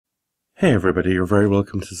Hey everybody, you're very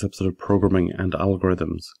welcome to this episode of Programming and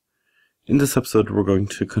Algorithms. In this episode we're going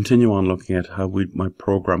to continue on looking at how we might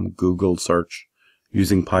program Google search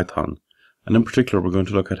using Python. And in particular we're going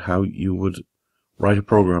to look at how you would write a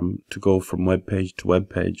program to go from web page to web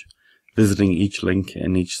page, visiting each link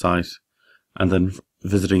in each site, and then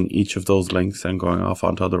visiting each of those links and going off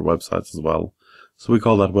onto other websites as well. So we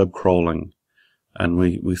call that web crawling. And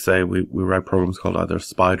we write programs called either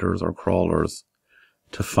spiders or crawlers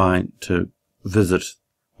to visit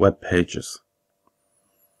web pages.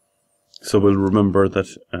 So we'll remember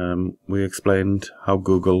that we explained how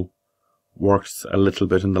Google works a little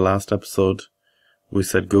bit in the last episode. We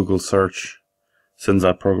said Google search sends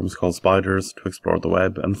out programs called spiders to explore the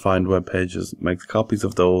web and find web pages, makes copies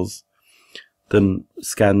of those, then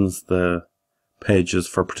scans the pages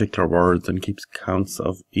for particular words and keeps counts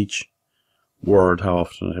of each word, how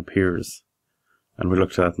often it appears. And we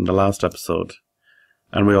looked at that in the last episode.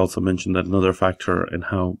 And we also mentioned that another factor in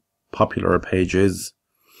how popular a page is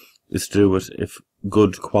to do with if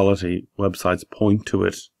good quality websites point to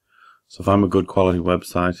it. So if I'm a good quality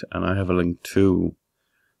website and I have a link to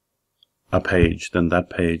a page, then that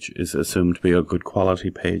page is assumed to be a good quality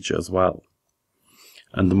page as well.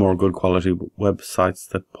 And the more good quality websites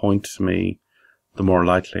that point to me, the more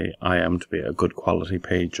likely I am to be a good quality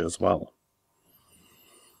page as well.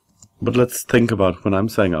 But let's think about, when I'm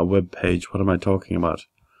saying a web page, what am I talking about?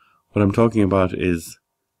 What I'm talking about is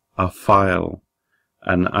a file.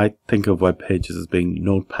 And I think of web pages as being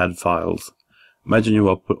notepad files. Imagine you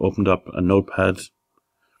opened up a notepad,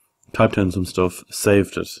 typed in some stuff,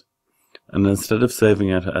 saved it. And instead of saving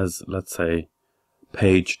it as, let's say,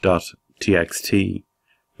 page.txt,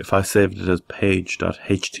 if I saved it as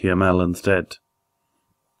page.html instead,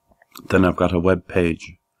 then I've got a web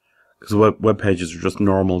page. Because web pages are just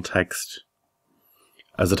normal text.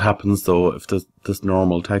 As it happens though, if this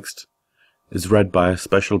normal text is read by a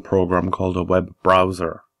special program called a web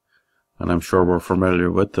browser, and I'm sure we're familiar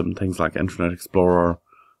with them, things like Internet Explorer,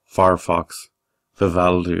 Firefox,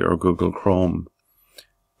 Vivaldi or Google Chrome,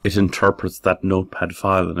 it interprets that notepad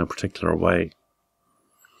file in a particular way.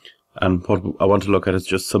 And what I want to look at is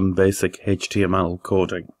just some basic HTML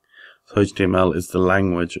coding. So HTML is the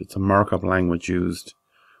language, it's a markup language used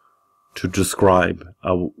to describe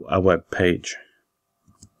a web page.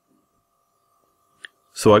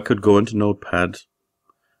 So I could go into Notepad,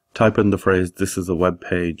 type in the phrase, "This is a web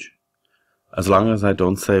page." As long as I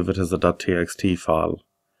don't save it as a .txt file,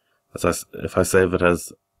 if I save it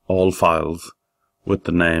as all files with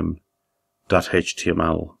the name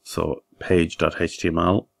 .html, so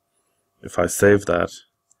page.html, if I save that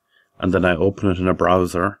and then I open it in a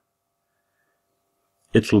browser,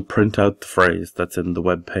 it'll print out the phrase that's in the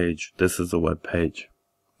web page. This is a web page.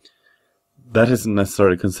 That isn't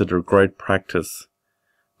necessarily considered great practice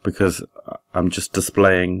because I'm just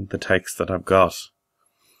displaying the text that I've got.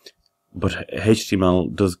 But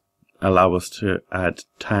HTML does allow us to add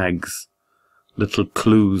tags, little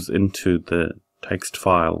clues into the text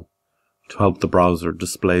file to help the browser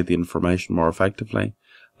display the information more effectively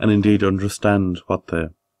and indeed understand what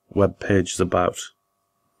the web page is about.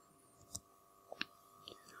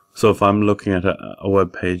 So if I'm looking at a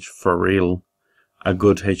web page for real, a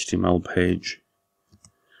good HTML page,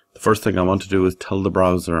 the first thing I want to do is tell the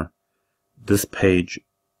browser this page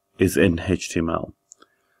is in HTML.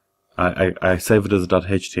 I save it as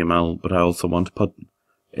 .html, but I also want to put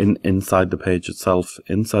inside the page itself,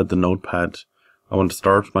 inside the notepad, I want to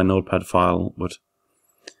start my notepad file with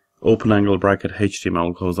open angle bracket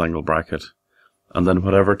HTML close angle bracket, and then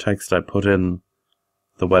whatever text I put in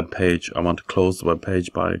the web page, I want to close the web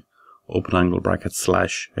page by open angle bracket /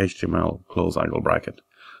 HTML close angle bracket.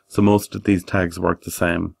 So most of these tags work the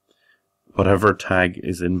same. Whatever tag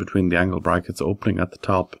is in between the angle brackets opening at the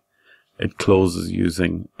top, it closes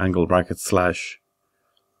using angle bracket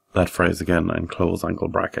 / that phrase again and close angle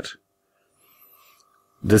bracket.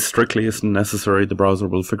 This strictly isn't necessary. The browser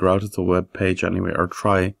will figure out it's a web page anyway, or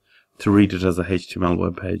try to read it as a HTML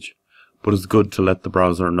web page. But it's good to let the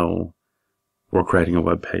browser know we're creating a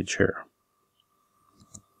web page here.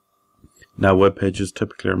 Now web pages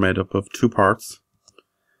typically are made up of two parts,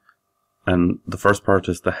 and the first part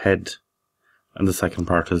is the head and the second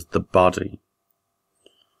part is the body.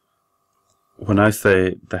 When I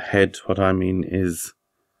say the head, what I mean is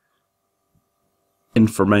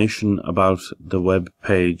information about the web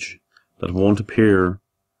page that won't appear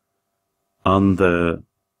on the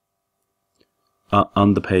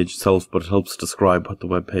page itself, but it helps describe what the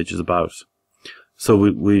web page is about. So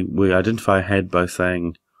we identify head by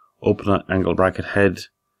saying open angle bracket head,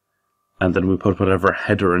 and then we put whatever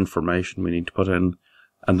header information we need to put in,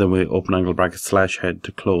 and then we open angle bracket / head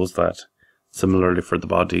to close that, Similarly for the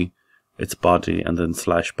body, it's body and then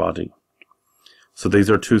slash body. So these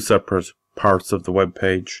are two separate parts of the web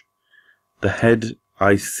page. The head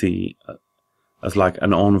I see as like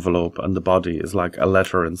an envelope, and the body is like a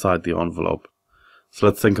letter inside the envelope. So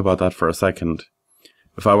let's think about that for a second.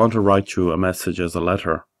 If I want to write you a message as a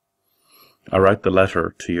letter, I write the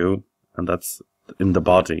letter to you, and that's in the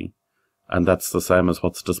body, and that's the same as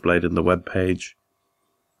what's displayed in the web page.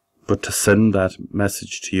 But to send that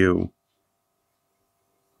message to you,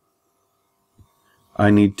 I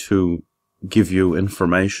need to give you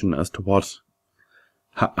information as to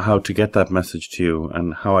how to get that message to you,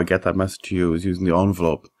 and how I get that message to you is using the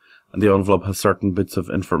envelope, and the envelope has certain bits of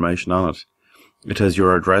information on it. It has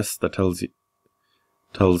your address that tells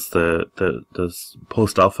the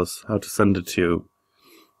post office how to send it to you.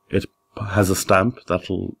 It has a stamp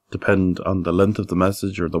that'll depend on the length of the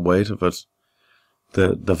message or the weight of it,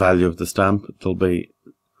 the value of the stamp. There'll be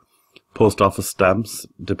post office stamps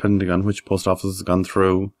depending on which post office has gone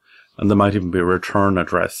through, and there might even be a return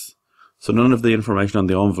address. So none of the information on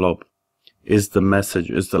the envelope is the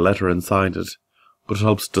message, is the letter inside it, but it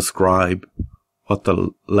helps describe what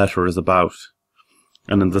the letter is about.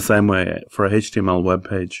 And in the same way, for a HTML web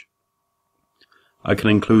page, I can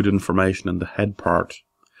include information in the head part.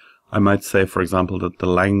 I might say, for example, that the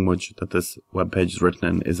language that this web page is written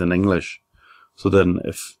in is in English. So then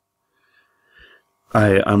if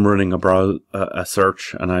I'm running a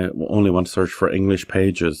search and I only want to search for English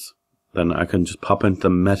pages, then I can just pop into the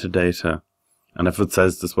metadata, and if it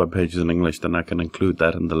says this web page is in English, then I can include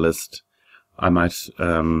that in the list. I might,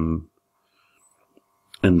 in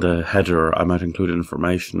the header, I might include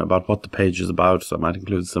information about what the page is about. So I might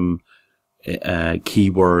include some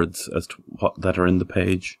keywords as to what that are in the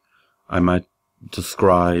page. I might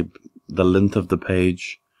describe the length of the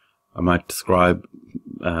page. I might describe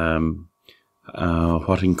what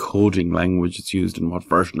encoding language it's used and what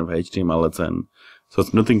version of HTML it's in. So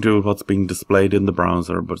it's nothing to do with what's being displayed in the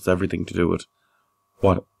browser, but it's everything to do with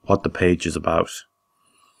what the page is about.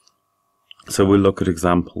 So we'll look at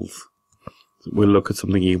examples. We'll look at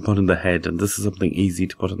something you can put in the head, and this is something easy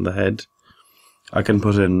to put in the head. I can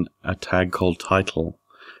put in a tag called title,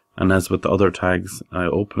 and as with the other tags, I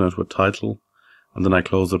open it with title, and then I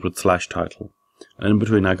close it with slash title. And in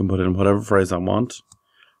between I can put in whatever phrase I want.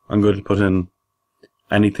 I'm going to put in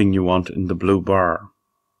anything you want in the blue bar.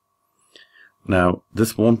 Now,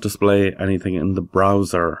 this won't display anything in the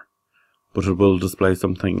browser, but it will display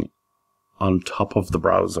something on top of the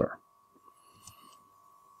browser.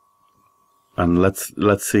 And let's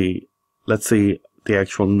see the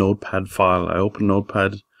actual Notepad file. I open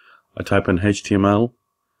Notepad, I type in HTML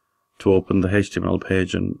to open the HTML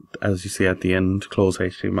page, and as you see at the end, close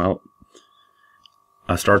HTML.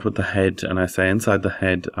 I start with the head, and I say inside the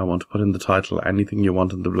head I want to put in the title, anything you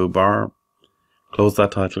want in the blue bar. Close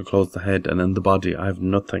that title, close the head, and in the body I have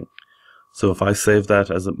nothing. So if I save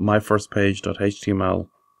that as my first page.html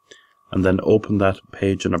and then open that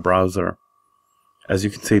page in a browser, as you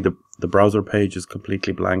can see, the browser page is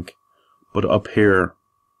completely blank, but up here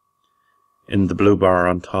in the blue bar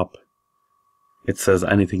on top it says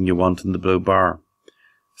anything you want in the blue bar.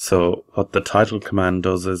 So what the title command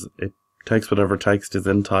does is it takes whatever text is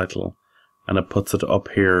in title and it puts it up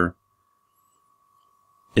here.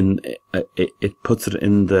 It puts it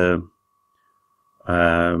in the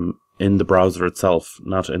browser itself,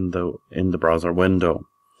 not in the browser window.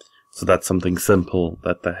 So that's something simple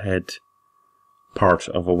that the head part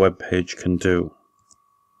of a web page can do.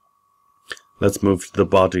 Let's move to the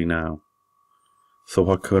body now. So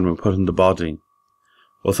what can we put in the body?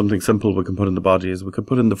 Well, something simple we can put in the body is we could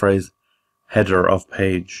put in the phrase header of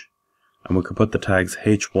page, and we could put the tags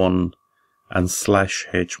h1 and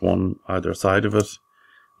 /h1 either side of it,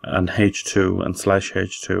 and h2 and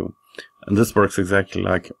 /h2. And this works exactly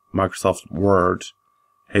like Microsoft Word,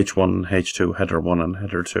 h1 and h2, header 1 and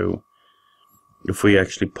header 2. If we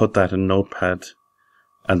actually put that in Notepad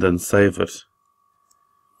and then save it,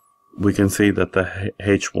 we can see that the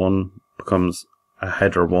h1 becomes a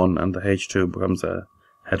header 1 and the h2 becomes a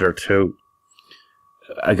header 2.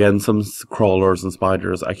 Again, some crawlers and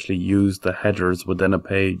spiders actually use the headers within a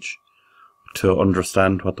page to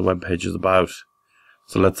understand what the web page is about.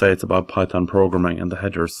 So let's say it's about Python programming, and the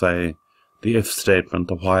headers say the if statement,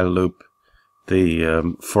 the while loop,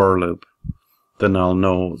 the for loop. Then I'll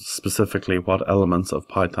know specifically what elements of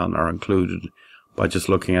Python are included by just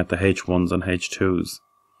looking at the h1s and h2s.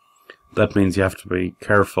 That means you have to be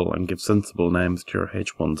careful and give sensible names to your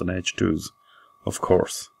h1s and h2s, of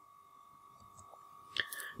course.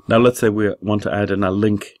 Now let's say we want to add in a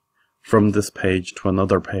link from this page to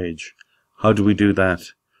another page. How do we do that?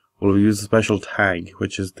 Well, we use a special tag,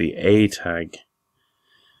 which is the A tag.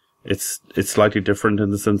 It's slightly different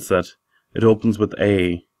in the sense that it opens with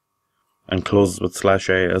A and closes with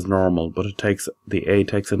 /A as normal, but the A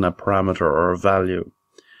takes in a parameter or a value.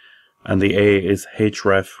 And the A is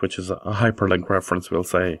href, which is a hyperlink reference, we'll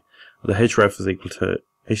say. The href is equal to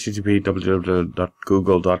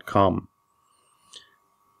http://www.google.com.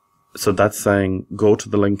 So that's saying go to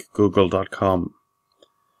the link google.com.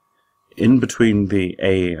 In between the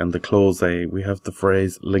A and the close A, we have the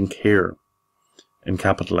phrase link here in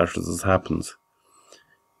capital letters as happens.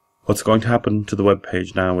 What's going to happen to the web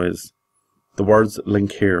page now is the words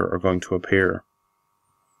link here are going to appear.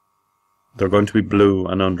 They're going to be blue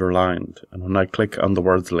and underlined, and when I click on the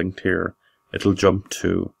words linked here, it'll jump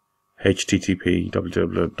to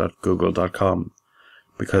http://www.google.com,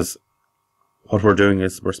 because what we're doing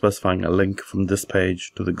is we're specifying a link from this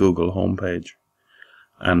page to the Google homepage,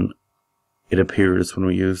 and it appears when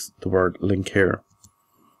we use the word link here.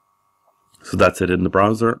 So that's it in the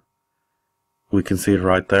browser. We can see it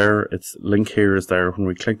right there. It's link here is there. When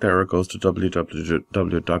we click there, it goes to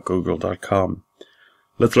www.google.com.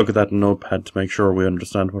 Let's look at that in Notepad to make sure we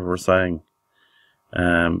understand what we're saying.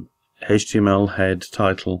 HTML head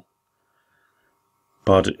title,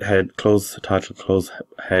 body head close title close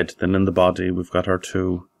head. Then in the body we've got our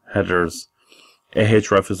two headers.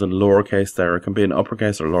 Ahref is in lowercase there. It can be in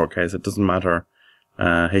uppercase or lowercase. It doesn't matter.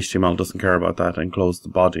 HTML doesn't care about that. And close the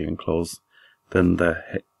body and close then the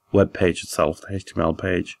web page itself, the HTML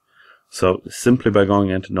page. So simply by going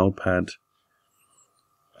into Notepad,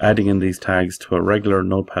 adding in these tags to a regular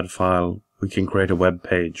Notepad file, we can create a web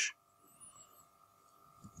page.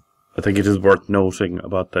 I think it is worth noting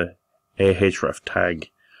about the Ahref tag.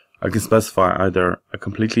 I can specify either a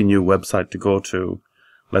completely new website to go to.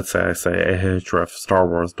 Let's say I say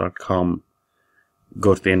ahrefstarwars.com.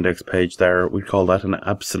 Go to the index page there. We call that an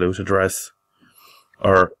absolute address.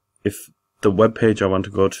 Or if the web page I want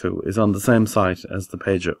to go to is on the same site as the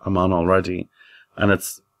page I'm on already, and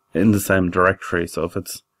it's in the same directory. So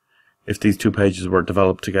if these two pages were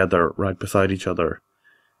developed together right beside each other,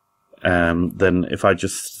 then if I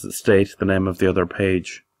just state the name of the other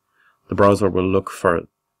page, the browser will look for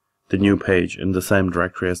the new page in the same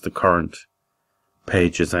directory as the current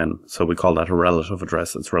page is in. So we call that a relative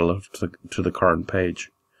address. It's relative to the current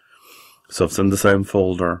page. So if it's in the same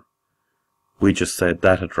folder, we just say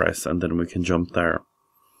that address and then we can jump there.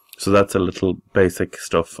 So that's a little basic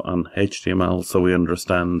stuff on HTML, so we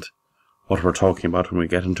understand what we're talking about when we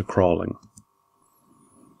get into crawling.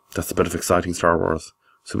 That's a bit of exciting Star Wars.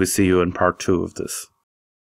 So we see you in part 2 of this.